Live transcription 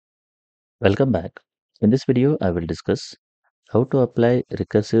Welcome back. In this video, I will discuss how to apply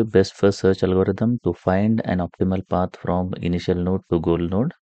recursive best first search algorithm to find an optimal path from initial node to goal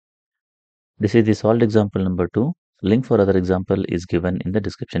node. This is the solved example number 2. Link for other example is given in the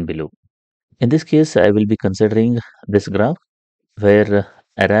description below. In this case, I will be considering this graph where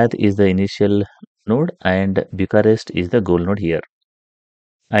Arad is the initial node and Bucharest is the goal node here.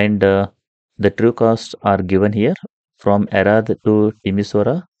 And the true costs are given here. From Arad to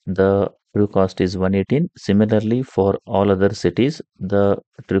Timisoara, the true cost is 118. Similarly, for all other cities, the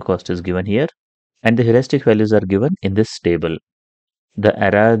true cost is given here. And the heuristic values are given in this table. The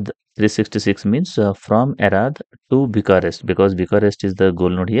Arad 366 means from Arad to Bucharest, because Bucharest is the goal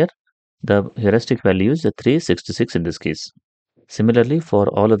node here. The heuristic value is 366 in this case. Similarly, for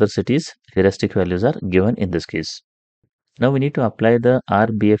all other cities, heuristic values are given in this case. Now we need to apply the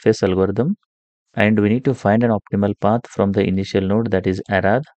RBFS algorithm and we need to find an optimal path from the initial node, that is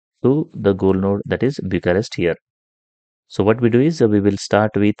Arad, to the goal node, that is Bucharest here. So what we do is we will start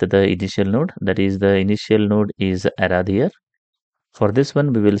with the initial node, that is the initial node is Arad here. For this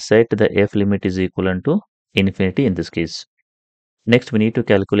one, we will set the f limit is equivalent to infinity in this case. Next, we need to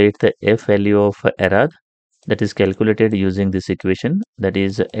calculate the f value of Arad, that is calculated using this equation, that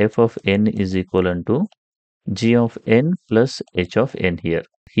is f of n is equivalent to g of n plus h of n here.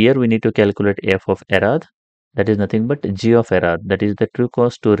 Here we need to calculate f of Arad, that is nothing but g of Arad, that is the true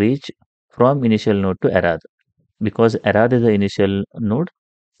cost to reach from initial node to Arad. Because Arad is the initial node,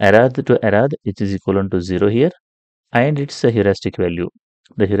 Arad to Arad it is equivalent to 0 here, and it's a heuristic value.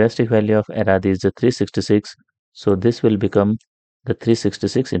 The heuristic value of Arad is 366, so this will become the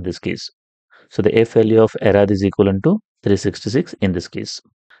 366 in this case. So the f value of Arad is equivalent to 366 in this case.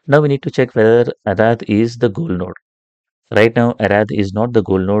 Now we need to check whether Arad is the goal node. Right now, Arad is not the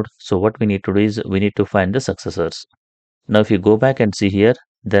goal node, so what we need to do is we need to find the successors. Now, if you go back and see here,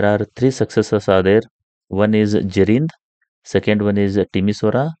 there are three successors are there. One is Jerind, second one is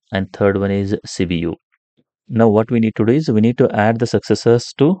Timisoara, and third one is CBU. Now, what we need to do is we need to add the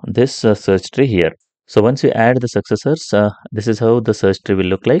successors to this search tree here. So once we add the successors, this is how the search tree will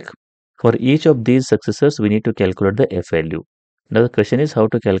look like. For each of these successors, we need to calculate the f value. Now, the question is how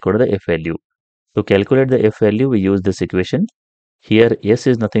to calculate the f value. To calculate the f value, we use this equation. Here, s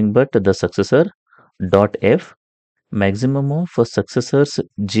is nothing but the successor dot f, maximum of successor's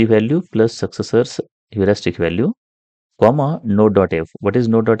g value plus successor's heuristic value, comma node dot f. What is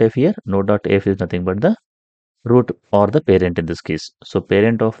node dot f here? Node dot f is nothing but the root or the parent in this case. So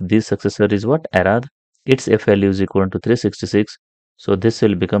parent of this successor is what? Arad. Its f value is equal to 366. So this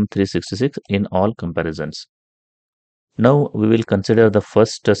will become 366 in all comparisons. Now we will consider the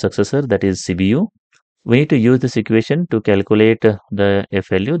first successor, that is CBU. We need to use this equation to calculate the f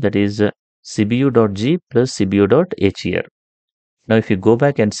value, that is CBU.g plus CBU.h here. Now if you go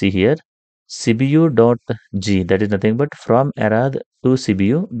back and see here, CBU.g, that is nothing but from Arad to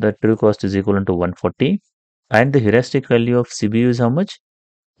CBU, the true cost is equal to 140, and the heuristic value of CBU is how much?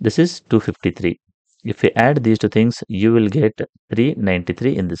 This is 253. If you add these two things, you will get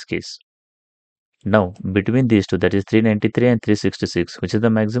 393 in this case. Now, between these two, that is 393 and 366, which is the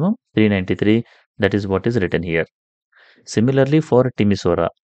maximum? 393, that is what is written here. Similarly, for Timisoara,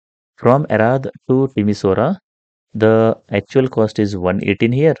 from Arad to Timisoara, the actual cost is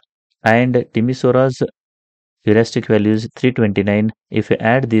 118 here, and Timisoara's heuristic value is 329. If you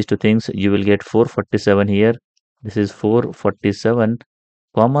add these two things, you will get 447 here. This is 447,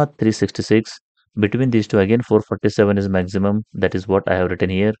 comma 366. Between these two, again 447 is maximum. That is what I have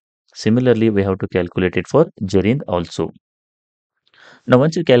written here. Similarly, we have to calculate it for Jerind also. Now,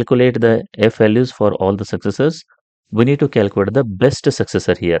 once you calculate the f values for all the successors, we need to calculate the best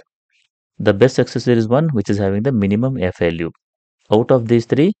successor here. The best successor is one which is having the minimum f value. Out of these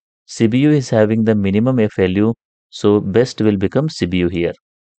three, CBU is having the minimum f value, so best will become CBU here.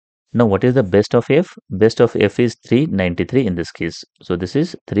 Now, what is the best of f? Best of f is 393 in this case. So, this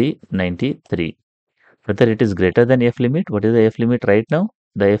is 393. Whether it is greater than f limit, what is the f limit right now?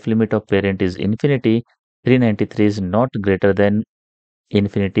 The f limit of parent is infinity. 393 is not greater than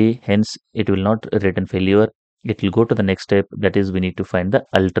infinity, hence it will not return failure. It will go to the next step, that is we need to find the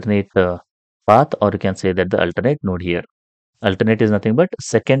alternate path, or you can say that the alternate node here. Alternate is nothing but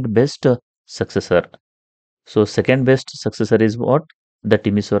second best successor. So second best successor is what? The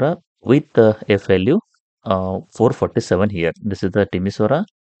Timisoara with the f value 447 here. This is the Timisoara.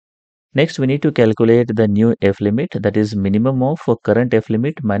 Next, we need to calculate the new f limit, that is minimum of current f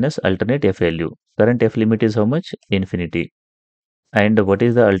limit minus alternate f value. Current f limit is how much? Infinity. And what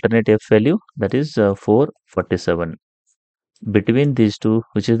is the alternate f value? That is 447. Between these two,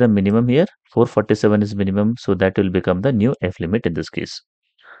 which is the minimum here? 447 is minimum, so that will become the new f limit in this case.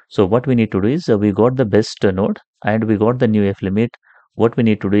 So what we need to do is we got the best node and we got the new F limit. What we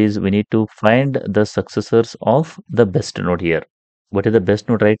need to do is we need to find the successors of the best node here. What is the best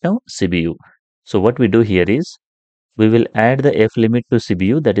node right now? CBU. So what we do here is we will add the F limit to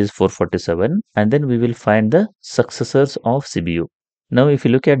CBU, that is 447, and then we will find the successors of CBU. Now if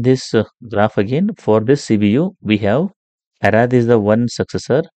you look at this graph again, for this CBU we have Arad is the one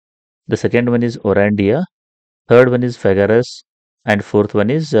successor, the second one is Orandia, third one is Fagaras, and fourth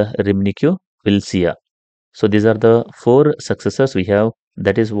one is Rimnicu Vilcia. So these are the four successors we have.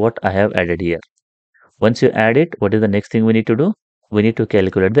 That is what I have added here. Once you add it, what is the next thing we need to do? We need to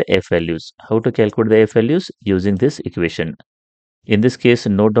calculate the F values. How to calculate the F values? Using this equation. In this case,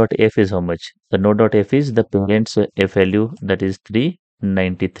 node.f is how much? The node.f is the parent's F value, that is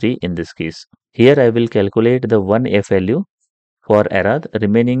 393 in this case. Here I will calculate the one F value for Arad.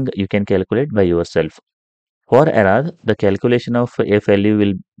 Remaining you can calculate by yourself. For Arad, the calculation of F value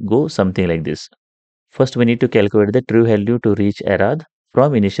will go something like this. First, we need to calculate the true value to reach Arad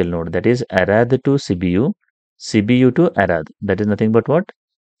from initial node, that is Arad to CBU, CBU to Arad. That is nothing but what?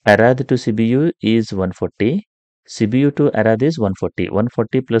 Arad to CBU is 140, CBU to Arad is 140.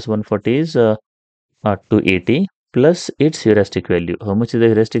 140 plus 140 is 280 plus its heuristic value. How much is the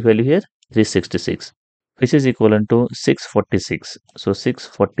heuristic value here? 366, which is equivalent to 646. So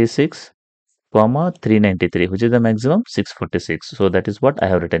 646 comma 393, which is the maximum 646. So that is what I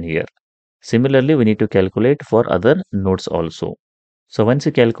have written here. Similarly, we need to calculate for other nodes also. So once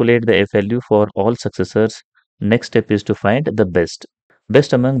you calculate the F value for all successors, next step is to find the best.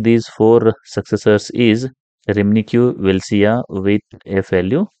 Best among these four successors is Rimnicu Velsia with F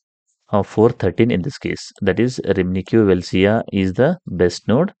value of 413 in this case. That is Rimnicu Velsia is the best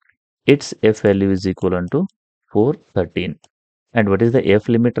node. Its F value is equivalent to 413. And what is the F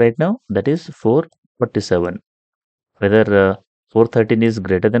limit right now? That is 447. Whether 413 is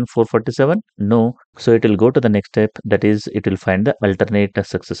greater than 447? No. So it will go to the next step, that is it will find the alternate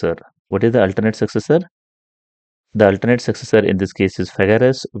successor. What is the alternate successor? The alternate successor in this case is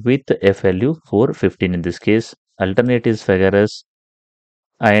Fagaras with F value 415 in this case. Alternate is Fagaras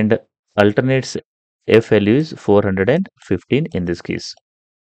and alternate's F value is 415 in this case.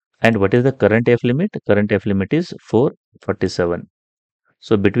 And what is the current F limit? Current F limit is 447.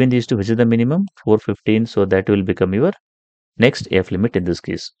 So between these two, which is the minimum? 415. So that will become your next F limit in this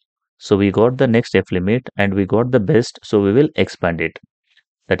case. So we got the next F limit and we got the best. So we will expand it.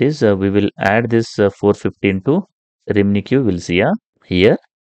 That is, we will add this 415 to Rimnicu Vilcia here.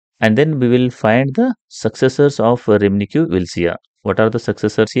 And then we will find the successors of Rimnicu Vilcia. What are the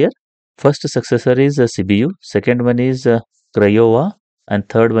successors here? First successor is CBU. Second one is Craiova. And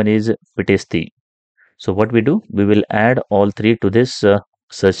third one is Vitesti. So what we do? We will add all three to this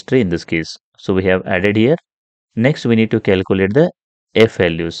search tree in this case. So we have added here. Next, we need to calculate the F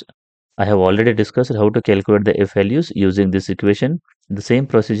values. I have already discussed how to calculate the F values using this equation. The same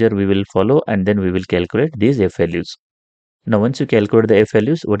procedure we will follow and then we will calculate these F values. Now, once you calculate the F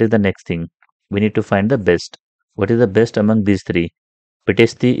values, what is the next thing? We need to find the best. What is the best among these three?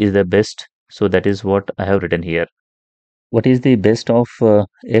 Vitesti is the best. So that is what I have written here. What is the best of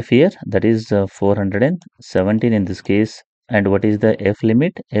F here? That is 417 in this case. And what is the F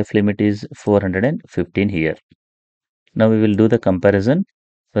limit? F limit is 415 here. Now we will do the comparison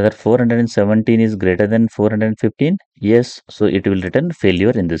whether 417 is greater than 415. Yes, so it will return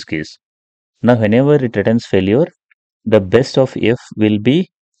failure in this case. Now whenever it returns failure, the best of F will be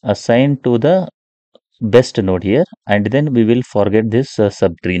assigned to the best node here and then we will forget this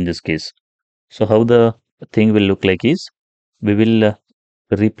subtree in this case. So how the thing will look like is we will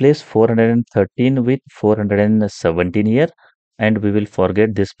replace 413 with 417 here and we will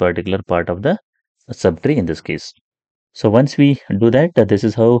forget this particular part of the subtree in this case. So once we do that, this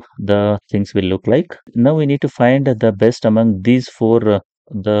is how the things will look like. Now we need to find the best among these four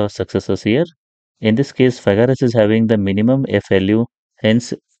the successors here. In this case, Fagaras is having the minimum F value.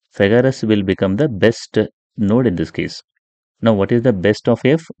 Hence, Fagaras will become the best node in this case. Now, what is the best of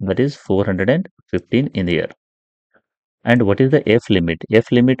F? That is 415 in the year. And what is the F limit?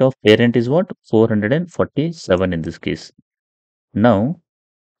 F limit of parent is what? 447 in this case. Now,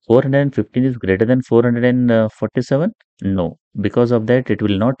 415 is greater than 447? No. Because of that, it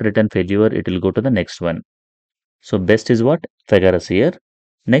will not return failure. It will go to the next one. So, best is what? Fagaras here.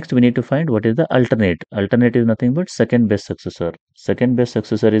 Next, we need to find what is the alternate. Alternate is nothing but second best successor. Second best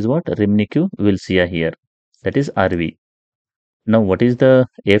successor is what? Rimnicu Vilcia here. That is RV. Now, what is the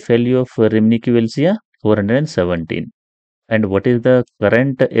F value of Rimnicu Vilcia? 417. And what is the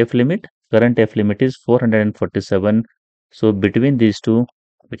current F limit? Current F limit is 447. So, between these two,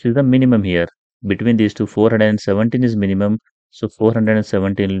 which is the minimum here? Between these two, 417 is minimum. So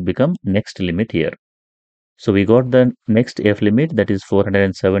 417 will become next limit here. So we got the next F limit, that is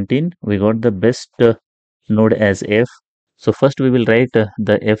 417. We got the best node as F. So first we will write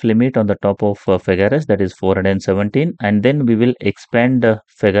the F limit on the top of Figueres, that is 417, and then we will expand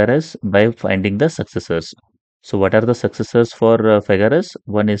Figueres by finding the successors. So what are the successors for Figueres?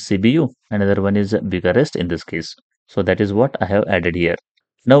 One is CBU, another one is Bucharest in this case. So that is what I have added here.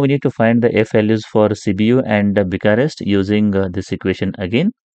 Now we need to find the F values for CBU and Bucharest using this equation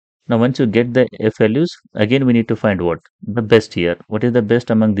again. Now, once you get the F values, again we need to find what? The best here. What is the best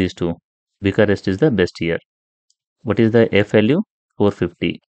among these two? Bucharest is the best here. What is the F value?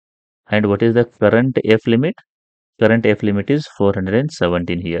 450. And what is the current F limit? Current F limit is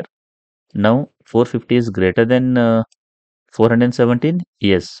 417 here. Now, 450 is greater than 417?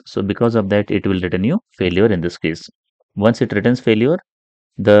 Yes. So, because of that, it will return you failure in this case. Once it returns failure,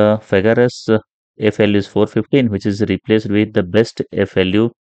 the Figueres F value is 415, which is replaced with the best F value,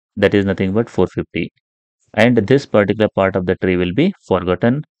 that is nothing but 450. And this particular part of the tree will be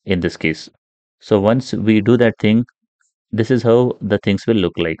forgotten in this case. So once we do that thing, this is how the things will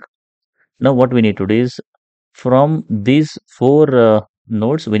look like. Now what we need to do is, from these four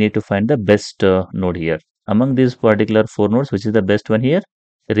nodes, we need to find the best node here. Among these particular four nodes, which is the best one here?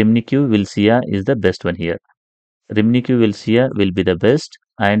 Rimnicu Vilcia is the best one here. Rimnicu Vilcia will be the best,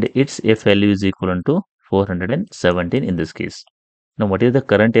 and its F value is equivalent to 417 in this case. Now, what is the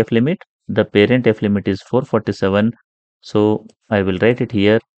current F limit? The parent F limit is 447. So, I will write it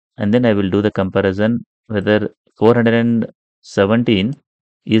here, and then I will do the comparison whether 417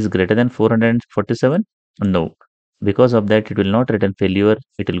 is greater than 447. No. Because of that, it will not return failure.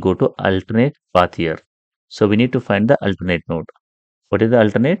 It will go to alternate path here. So, we need to find the alternate node. What is the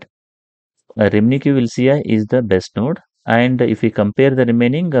alternate? Rimnicu Vilcia is the best node, and if we compare the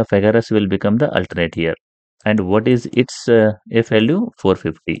remaining, Figueres will become the alternate here. And what is its F value?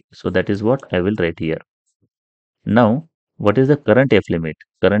 450. So that is what I will write here. Now, what is the current F limit?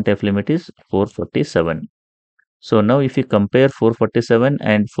 Current F limit is 447. So now if we compare 447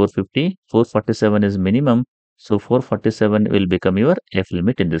 and 450, 447 is minimum. So 447 will become your F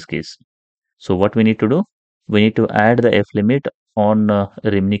limit in this case. So what we need to do? We need to add the F limit on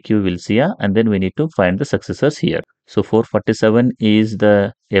Rimnicu Vilcia, and then we need to find the successors here. So 447 is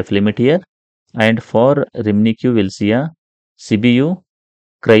the F limit here, and for Rimnicu Vilcia, CBU,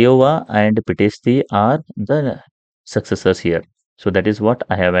 Craiova and Pitesti are the successors here. So that is what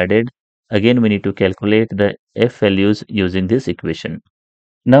I have added. Again, we need to calculate the F values using this equation.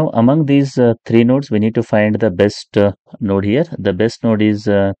 Now, among these three nodes, we need to find the best node here. The best node is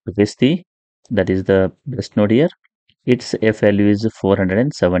Pitesti, that is the best node here. Its F value is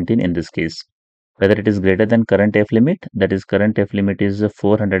 417 in this case. Whether it is greater than current F limit, that is current F limit is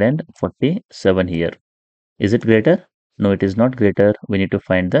 447 here. Is it greater? No, it is not greater. We need to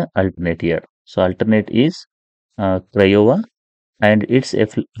find the alternate here. So alternate is Craiova, and its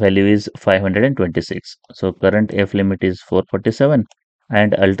F value is 526. So current F limit is 447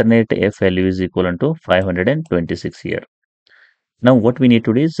 and alternate F value is equivalent to 526 here. Now what we need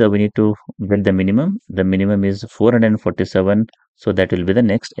to do is we need to get the minimum. The minimum is 447. So that will be the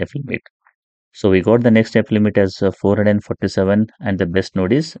next F limit. So we got the next F limit as 447 and the best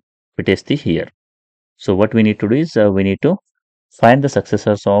node is Pitesti here. So what we need to do is we need to find the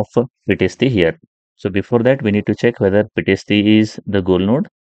successors of Pitesti here. So before that, we need to check whether Pitesti is the goal node.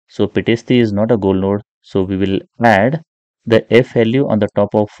 So Pitesti is not a goal node. So we will add the F value on the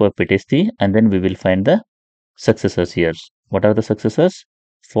top of Pitesti, and then we will find the successors here. What are the successors?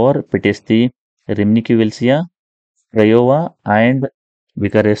 For Pitesti, Rimnicu Vilcia, Craiova and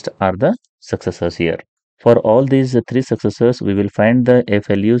Bucharest are the successors here. For all these three successors, we will find the F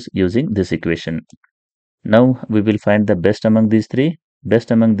values using this equation. Now we will find the best among these three.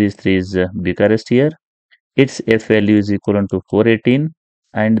 Best among these three is Bucharest here. Its F value is equivalent to 418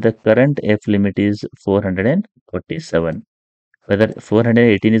 and the current F limit is 447. Whether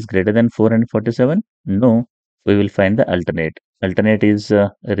 418 is greater than 447? No, we will find the alternate. Alternate is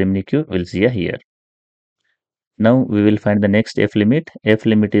Rimnicu Vilcia here. Now we will find the next F limit. F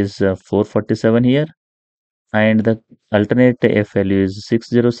limit is 447 here and the alternate F value is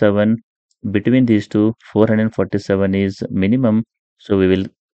 607. Between these two, 447 is minimum. So we will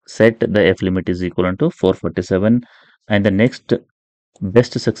set the F limit is equivalent to 447 and the next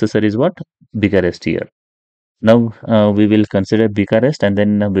best successor is what? Bucharest here. Now we will consider Bucharest and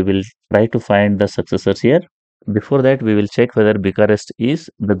then we will try to find the successors here. Before that, we will check whether Bucharest is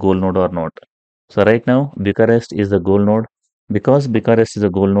the goal node or not. So right now, Bucharest is the goal node. Because Bucharest is a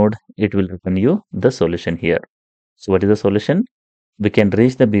goal node, it will return you the solution here. So what is the solution? We can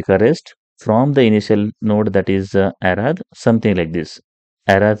reach the Bucharest from the initial node, that is Arad, something like this.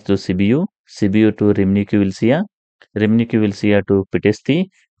 Arad to Sibiu, Sibiu to Rimnicu Vilcia to Pitesti,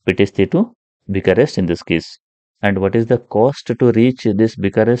 Pitesti to Bucharest in this case. And what is the cost to reach this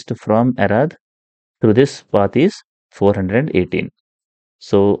Bucharest from Arad through this path is 418.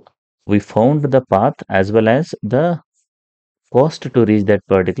 So we found the path as well as the cost to reach that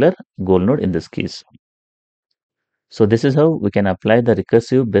particular goal node in this case. So this is how we can apply the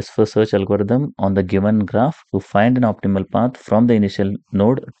recursive best first search algorithm on the given graph to find an optimal path from the initial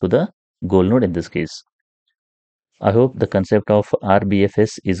node to the goal node in this case. I hope the concept of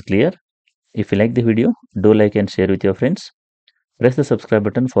RBFS is clear. If you like the video, do like and share with your friends. Press the subscribe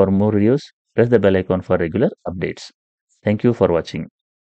button for more videos. Press the bell icon for regular updates. Thank you for watching.